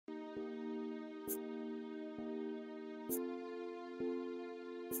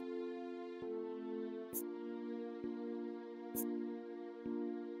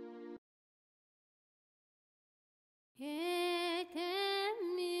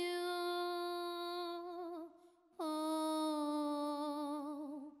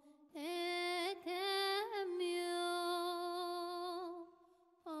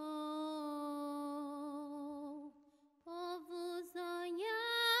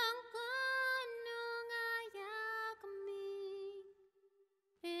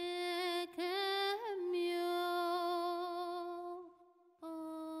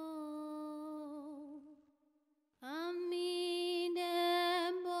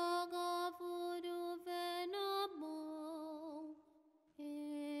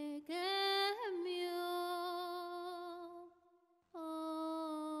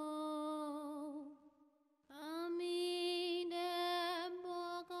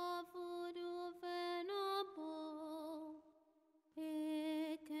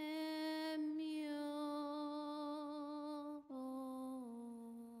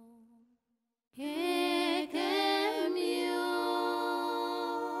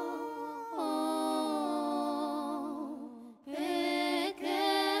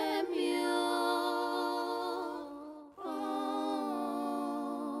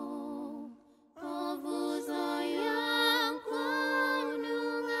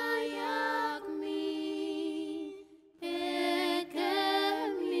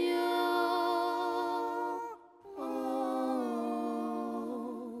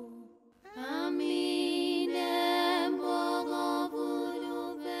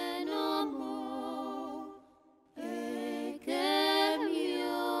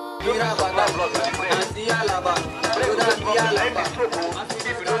Don't supply blood to the brain. Brain will get problem. Let me stroke.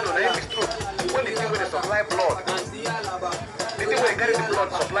 If you don't know, let me stroke. When the thing when they supply blood, the thing when they carry the blood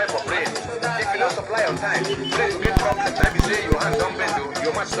supply for brain. If you don't supply on time, brain will get problem. Let me say your hand don't bend,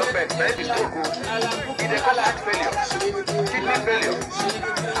 your mouth don't bend. Let me stroke. If they call heart failure, kidney failure,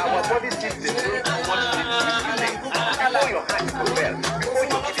 our body system don't want to think. Before your heart go well, before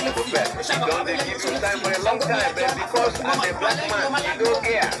your kidney go well, don't they give you time for a long time, but because as a black man, you don't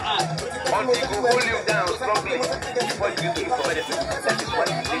care. Until you go hold you down strongly before you do look for medicine. That is what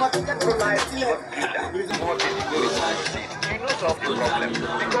you think. Pro-life is not builder. More than you go inside the seed. You know solve the problem.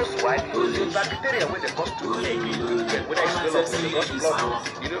 Because why? The bacteria when they cause to ache, whether it's full of blood,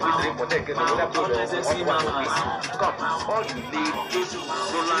 you know we drink water again, whether blood or hot water, come. All you need is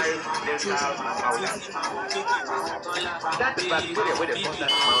pro-life dental powder. That bacteria when they cause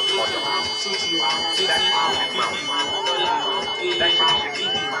that mouth odor, that mouth, that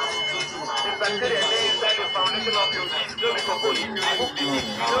should the bacteria lay inside the foundation of your teeth. Don't be composed. You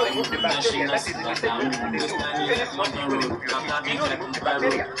remove the bacteria. That is the mistake when people do. Finish what you remove your teeth. You don't remove the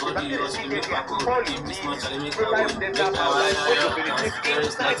bacteria. The bacteria is still there. All you need is pro-life dental powder. When you penetrate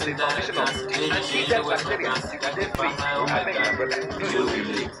inside the foundation of your teeth and see that bacteria, you can get free. I beg my brother. Don't remove your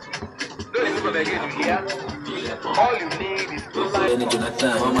teeth. Don't remove them again. You hear? All you need is pro-life.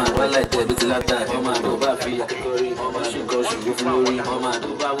 Mama, I like that. It's a time. Mama, do bad for your category. Mama, she goes to go for Mama,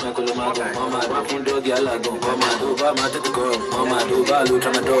 do bad when I call Mama, do dog yalago. Mama, do bad my tetico. Mama, do bad look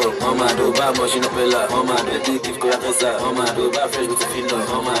at my door. Mama, do bad machine of Bella. Mama, do think it's good at Mama, do bad fresh with the fino.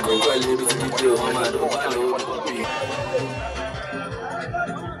 Mama, do bad little bit of the Mama, do bad low.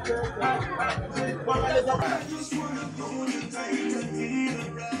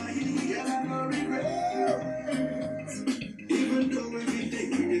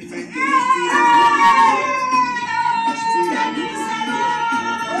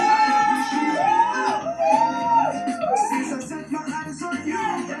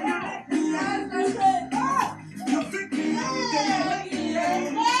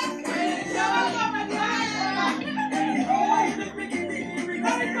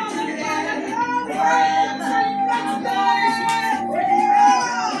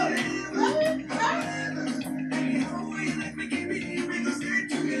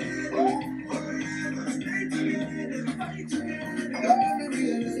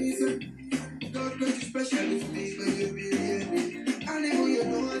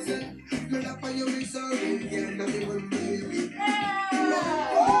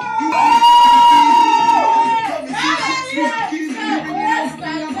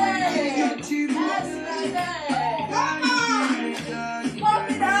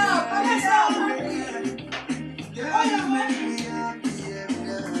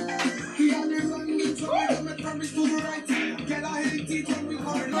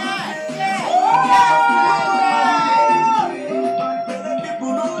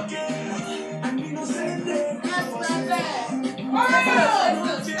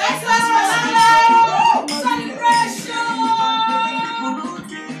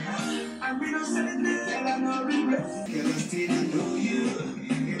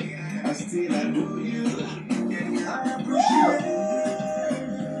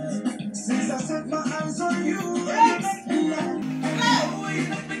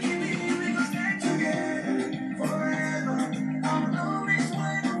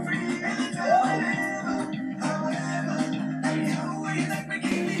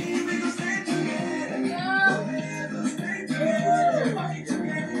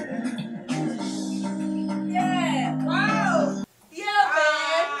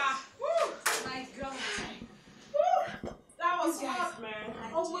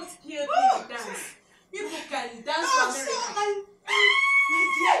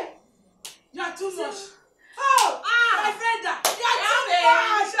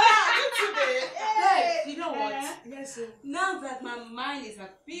 Now that my mind is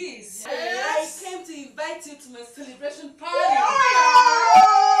at peace, I came to invite you to my celebration party.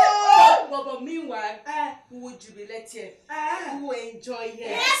 But meanwhile, who will jubilate here? Who will enjoy here?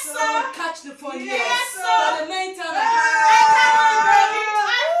 Yes, sir. Who will catch the fun here? Yes, sir. For the main time, I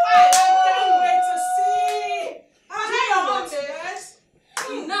can't wait to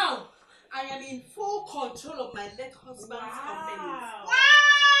see. Now, I am in full control of my late husband's company.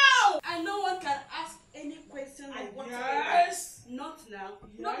 Wow! And no one can ask any question I want to Yes. Not now.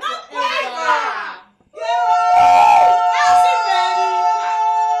 Not ever.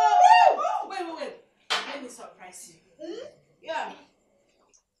 Wait. Let me surprise you. Yeah.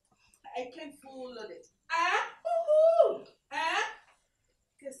 I came full loaded.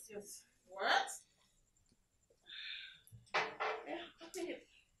 Guess yours. What? Yeah, open it.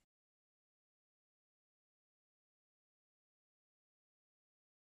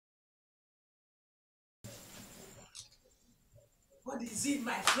 What is it,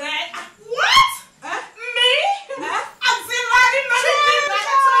 my friend? What? Huh? Me? Huh? Auxiliary managing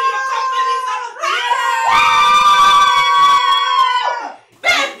director in your company?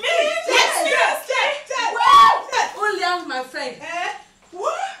 Babe, me? Yes. Only my friend.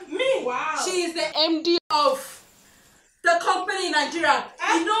 What? Me? Wow. She is the MD of the company in Nigeria.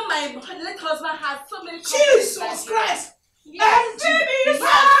 You know my late husband has so many companies. Jesus Christ! Yes. Baby, you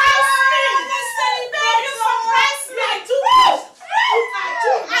surprised me! Baby, you surprised me! Too much!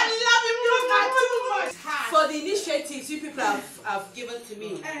 I love you, you are too much! For the initiatives you people have given to me,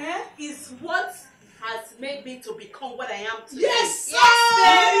 is what has made me to become what I am today. Yes, sir!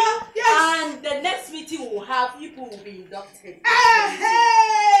 Baby. Yes! And the next meeting we'll have, people will be inducted.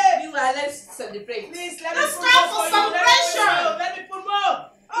 Hey! Meanwhile, let's celebrate. Please, let's start for celebration! Let me put more!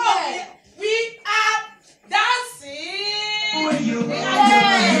 Oh, Yeah. we are dancing! When you We are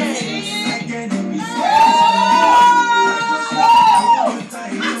dancing,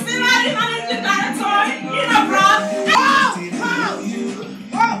 Auxiliary managing director in a brand.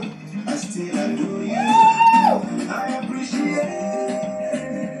 I still adore you. I appreciate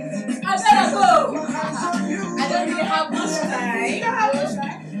I better go. I don't really have much time.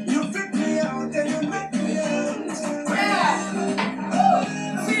 you. Pick me out and you make me out.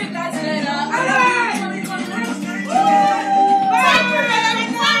 Yeah. See you guys later. Thank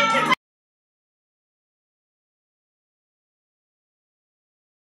you.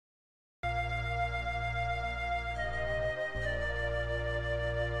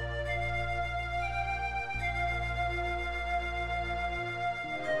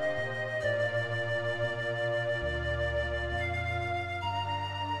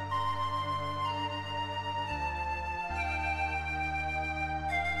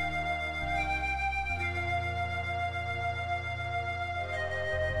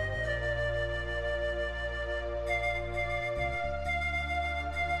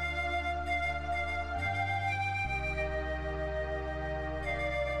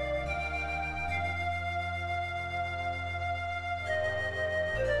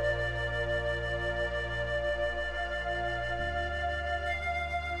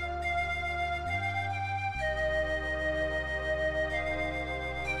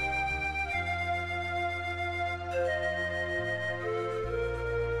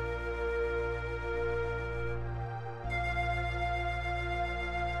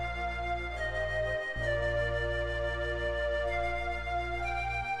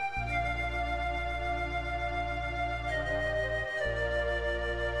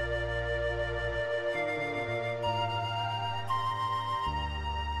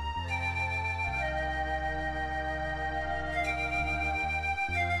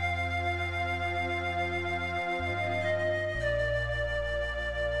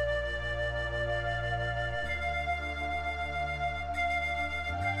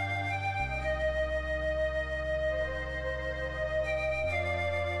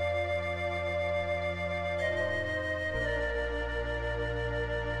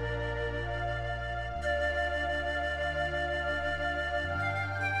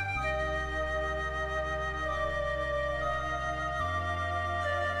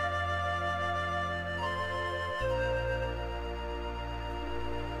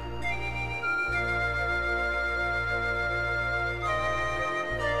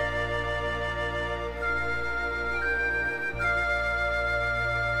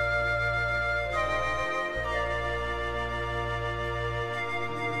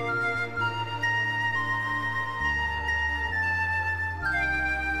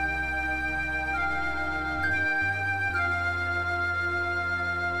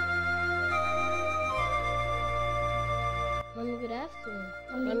 Mommy, good afternoon.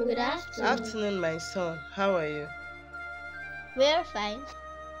 Mommy, good afternoon. Afternoon, my son. How are you? We're fine.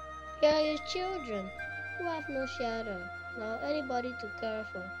 Here are your children who have no shelter, nor anybody to care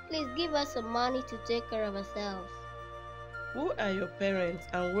for. Please give us some money to take care of ourselves. Who are your parents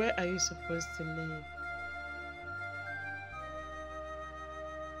and where are you supposed to live?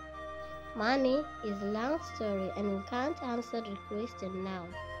 Money is a long story and we can't answer the question now.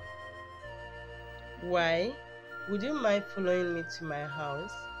 Why? Would you mind following me to my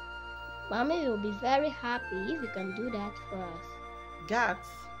house? Mommy will be very happy if you can do that for us. Gats,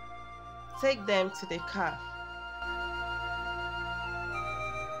 take them to the car.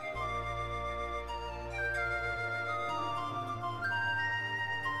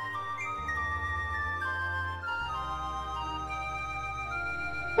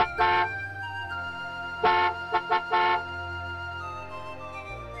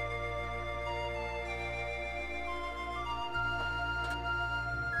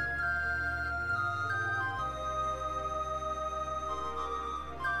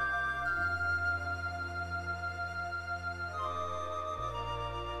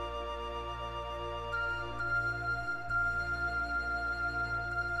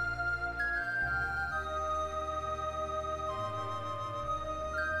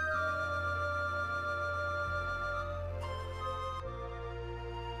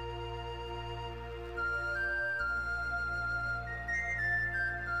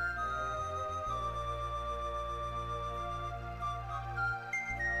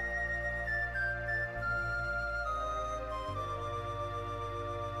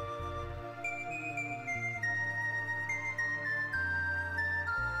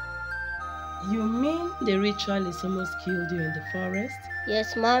 The ritual is almost killed you in the forest.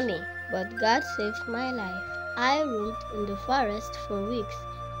 Yes, mommy, but God saved my life. I roamed in the forest for weeks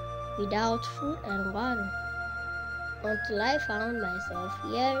without food and water until I found myself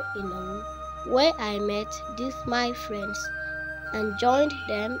here in a room where I met these my friends and joined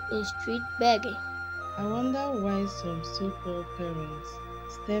them in street begging. I wonder why some so-called parents,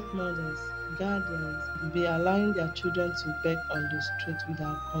 stepmothers, guardians be allowing their children to beg on the street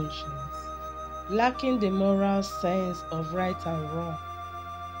without conscience, lacking the moral sense of right and wrong.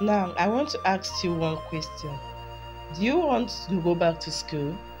 Now, I want to ask you one question. Do you want to go back to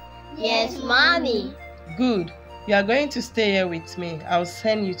school? Yes, mommy. Good. You are going to stay here with me. I'll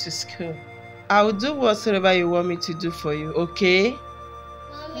send you to school. I will do whatsoever you want me to do for you, okay?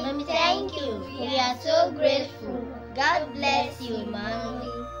 Mommy, thank you. We are so grateful. God bless you, mommy.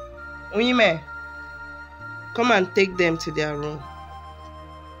 Unyime, come and take them to their room.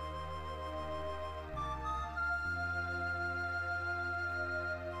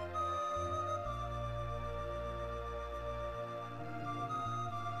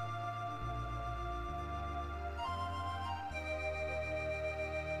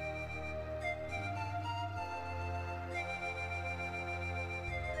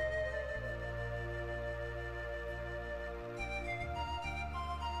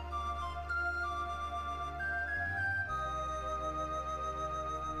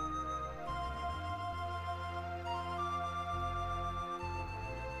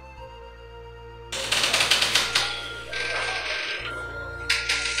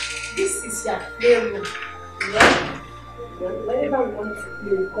 This is your playroom. Yeah. Whenever you want to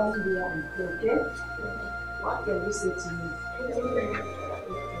play, you come here and play, okay? What can you say to me?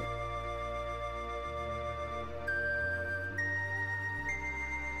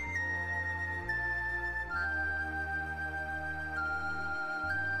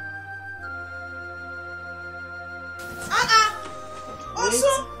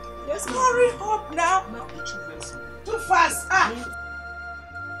 Also, let's hurry up now. Too fast.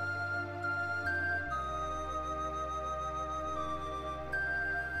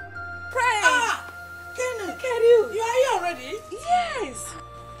 You are here already? Yes.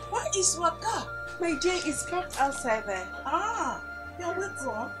 Where is your car? My dear is parked outside there. You're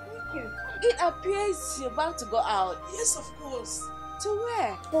welcome. Thank you. It appears you're about to go out. Yes, of course. To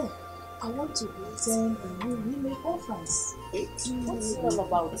where? Oh, I want to attend a new women conference. What's it all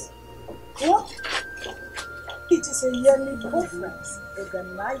about? What? It is a yearly conference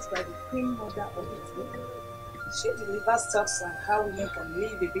organized by the Queen Mother of Ethiopia. She delivers talks on how women can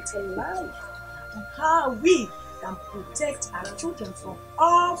live a better life and how we can protect our children from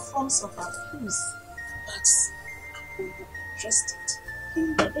all forms of abuse. But I'm interested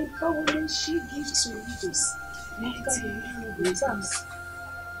in the empowerment she gives to widows. Sounds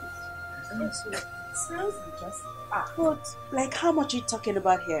interesting. But, like, how much are you talking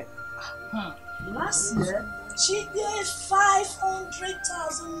about here? Last year, she gave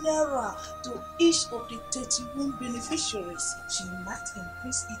 500,000 naira to each of the 31 beneficiaries. She might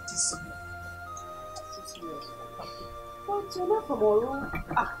increase it this year. But you're not from Oru.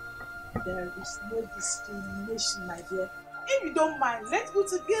 There is no discrimination, my dear. If you don't mind, let's go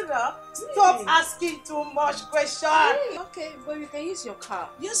together. Stop asking too much questions. Okay, but you can use your car.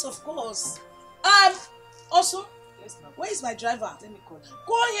 Yes, of course. Also, Yes, ma'am. where is my driver? Let me call you.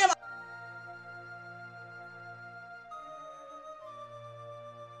 Call him.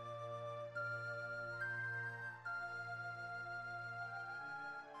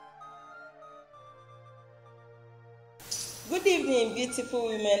 Good evening, beautiful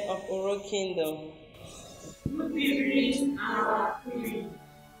women of Oro Kingdom. Good evening, our queen.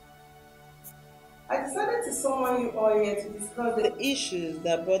 I decided to summon you all here to discuss the issues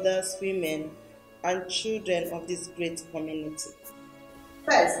that bothers women and children of this great community.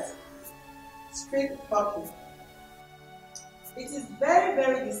 First, street hawking. It is very,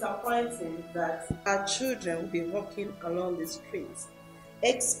 very disappointing that our children will be walking along the streets,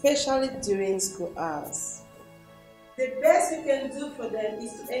 especially during school hours. The best we can do for them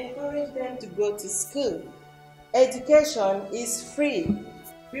is to encourage them to go to school. Education is free.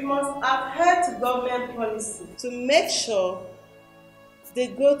 We must adhere to government policy to make sure they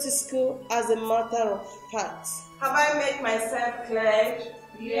go to school as a matter of fact. Have I made myself clear?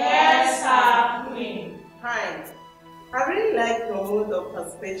 Yes, our queen. Fine. I really like your mode of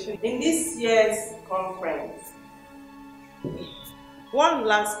participation in this year's conference. One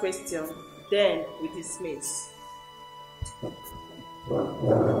last question, then we dismiss.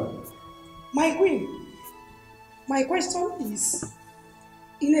 My queen, my question is,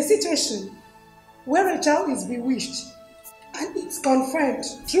 in a situation where a child is bewitched and it's confirmed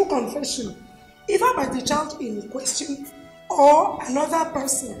through confession either by the child in question or another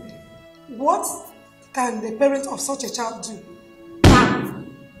person, what can the parent of such a child do?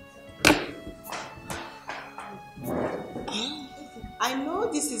 I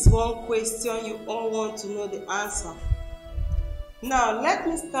know this is one question you all want to know the answer. Now, let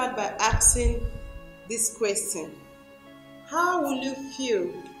me start by asking this question. How will you feel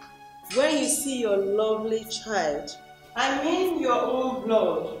when you see your lovely child, I mean your own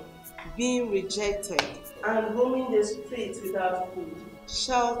blood, being rejected and roaming the streets without food,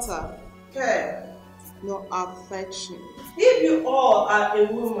 shelter, care, no affection? If you all are a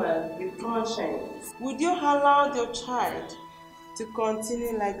woman with conscience, would you allow your child to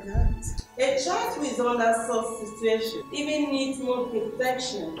continue like that? A child who is under such situation even needs more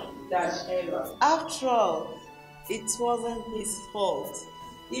protection than ever. After all, it wasn't his fault.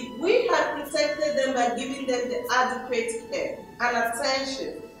 If we had protected them by giving them the adequate care and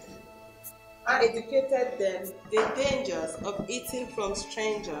attention and educated them the dangers of eating from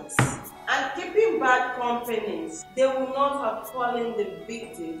strangers and keeping bad companies, they would not have fallen the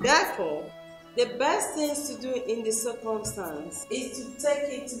victim. Therefore, the best things to do in this circumstance is to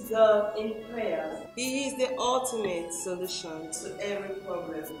take it to God in prayer. He is the ultimate solution to every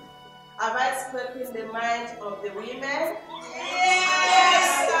problem. Have I spoken the mind of the women?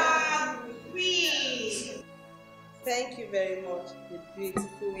 Yes, we. Thank you very much, the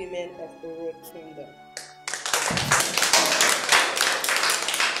beautiful women of the Road Kingdom.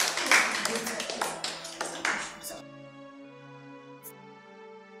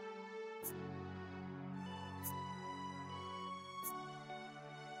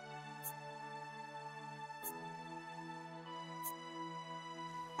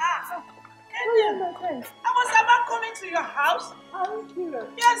 My friend. I was about coming to your house. Are you serious?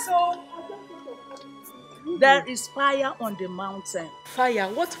 Yes, so. There is fire on the mountain. Fire?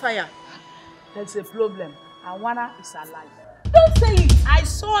 What fire? There's a problem. Awana is alive. Don't say it. I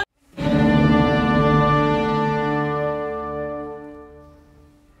saw.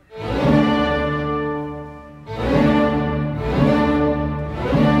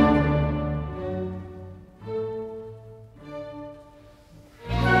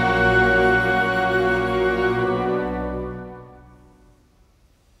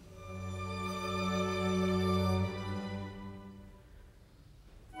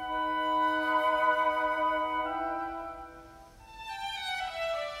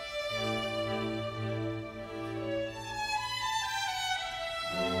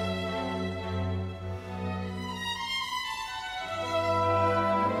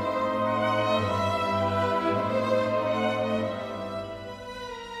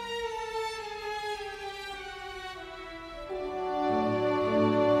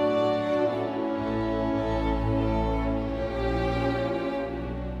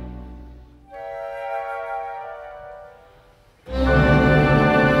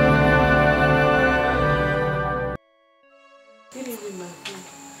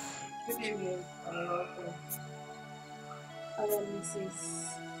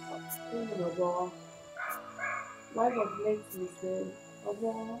 Wife of late Mr.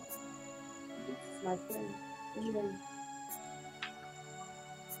 Obo, this is my friend.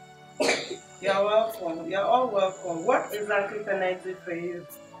 You're welcome. You're all welcome. What exactly can I do for you?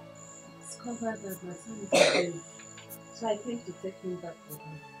 Discovered that my son is dead, so I came to take him back to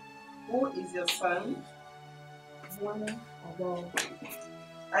him. Who is your son? One Obo.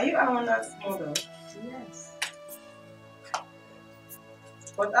 Are you Awana's mother? Yes.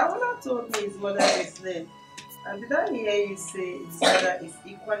 But Awana told me his mother is late. And did I hear you say his mother is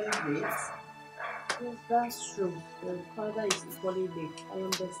equally late? Yes, that's true. Your father is equally late. I am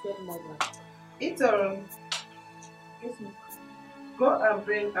the stepmother. Itorum, Yes, ma'am. go and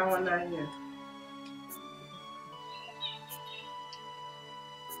bring Awana here.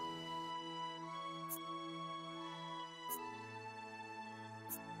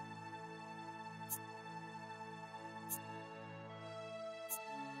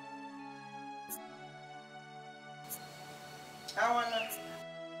 Awana.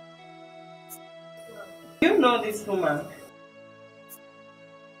 You know this woman?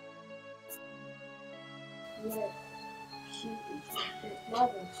 Yes. She is my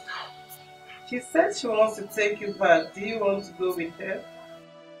mother. She said she wants to take you back. Do you want to go with her?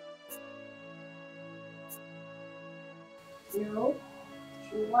 No.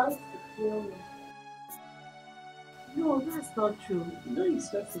 She wants to kill me. No, that's not true. You know he's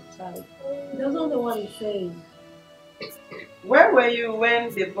just a child. He doesn't know what he's saying. Where were you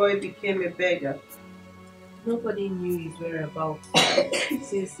when the boy became a beggar? Nobody knew his whereabouts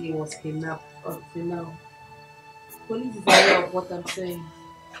since he was kidnapped until now. Police is aware of what I'm saying.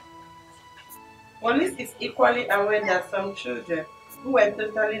 Police is equally aware that some children who were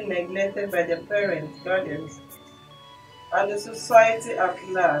totally neglected by their parents, guardians, and the society at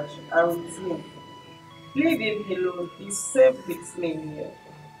large are with me. Leave him alone. He's safe with me here.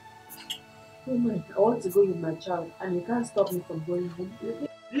 Oh my, I want to go with my child and you can't stop me from going home.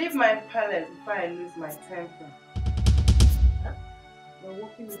 Leave my palace before I lose my temper. Huh? You're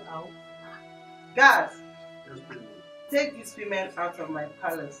walking me out? Guards, take these women out of my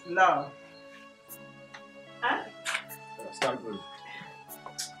palace now. Huh? Stand good.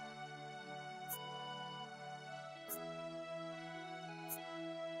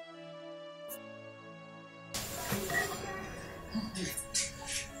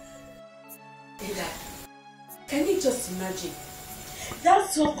 Can you just imagine? That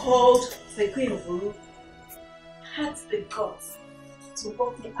so-called the Queen of Uru had the guts to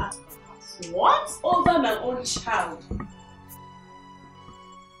walk me out of the house. What? Over my own child.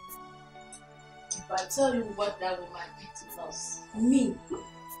 If I tell you what that woman did to us, me,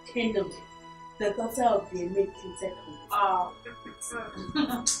 Kingdom, the daughter of the American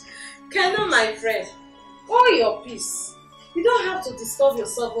Kendall, my friend, hold your peace. You don't have to disturb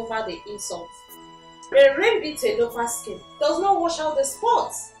yourself over the insult. A rain beats a lover's skin does not wash out the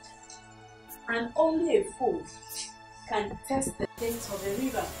spots. And only a fool can test the depth of a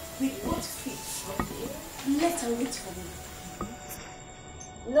river with what feet. Let her wait for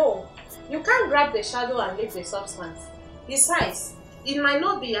me. No, you can't grab the shadow and leave the substance. Besides, it might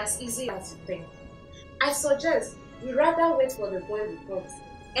not be as easy as you think. I suggest you rather wait for the boy report.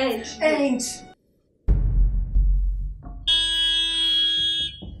 And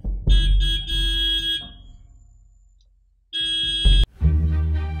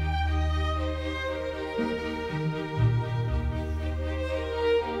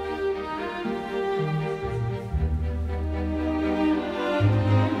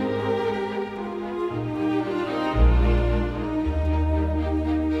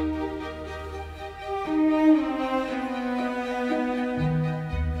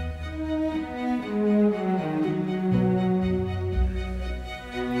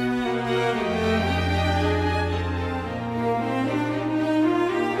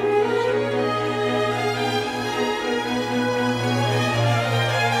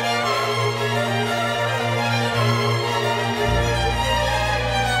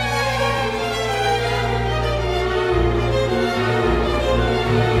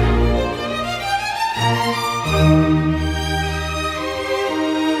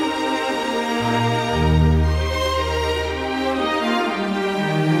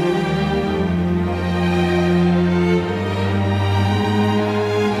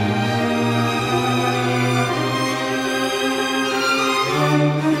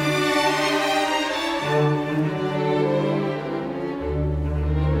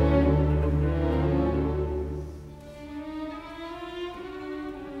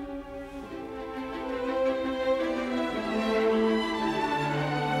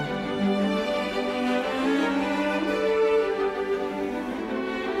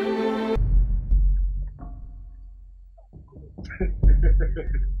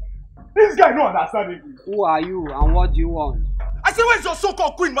This guy no understand English. Who are you and what do you want? I said, where's your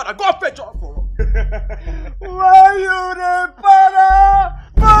so-called queen, man? I go and fetch her for Why you the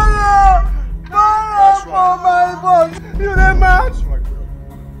para? Para for my boss. You the match?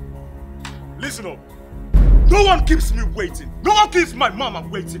 Listen up. No one keeps me waiting. No one keeps my mama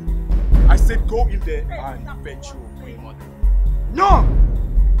waiting. I said go in there and fetch your queen mother. No!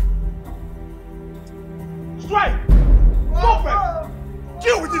 Strike! Stop it!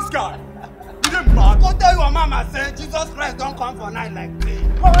 Deal with this guy! You didn't mad? Go tell your mama say Jesus Christ don't come for night like this.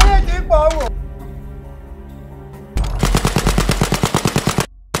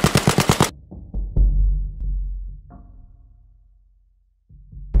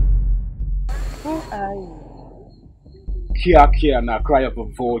 Who are you? Kia na cry of a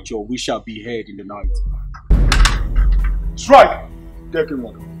vulture, we shall be heard in the night. Strike! Take him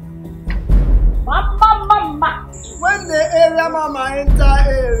one. Mama! When the area mama enter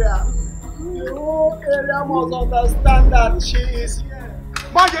area, the whole area must understand that she is here.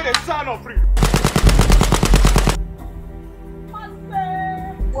 Man, you're the son of freedom.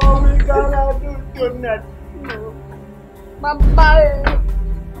 What we gonna do tonight? Mama!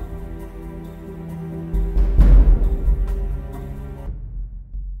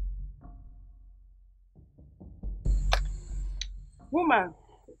 Woman,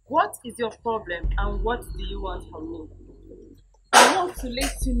 what is your problem and what do you want from me? I want to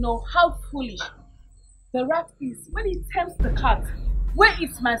let you know how foolish the rat is when he tempts the cat. Where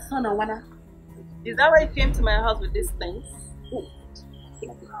is my son, Awana? Is that why you came to my house with these things?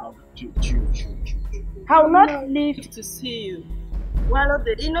 I will not live to see you swallow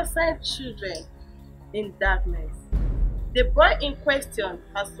the innocent children in darkness. The boy in question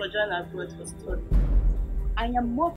has sojourned abroad for study. I am more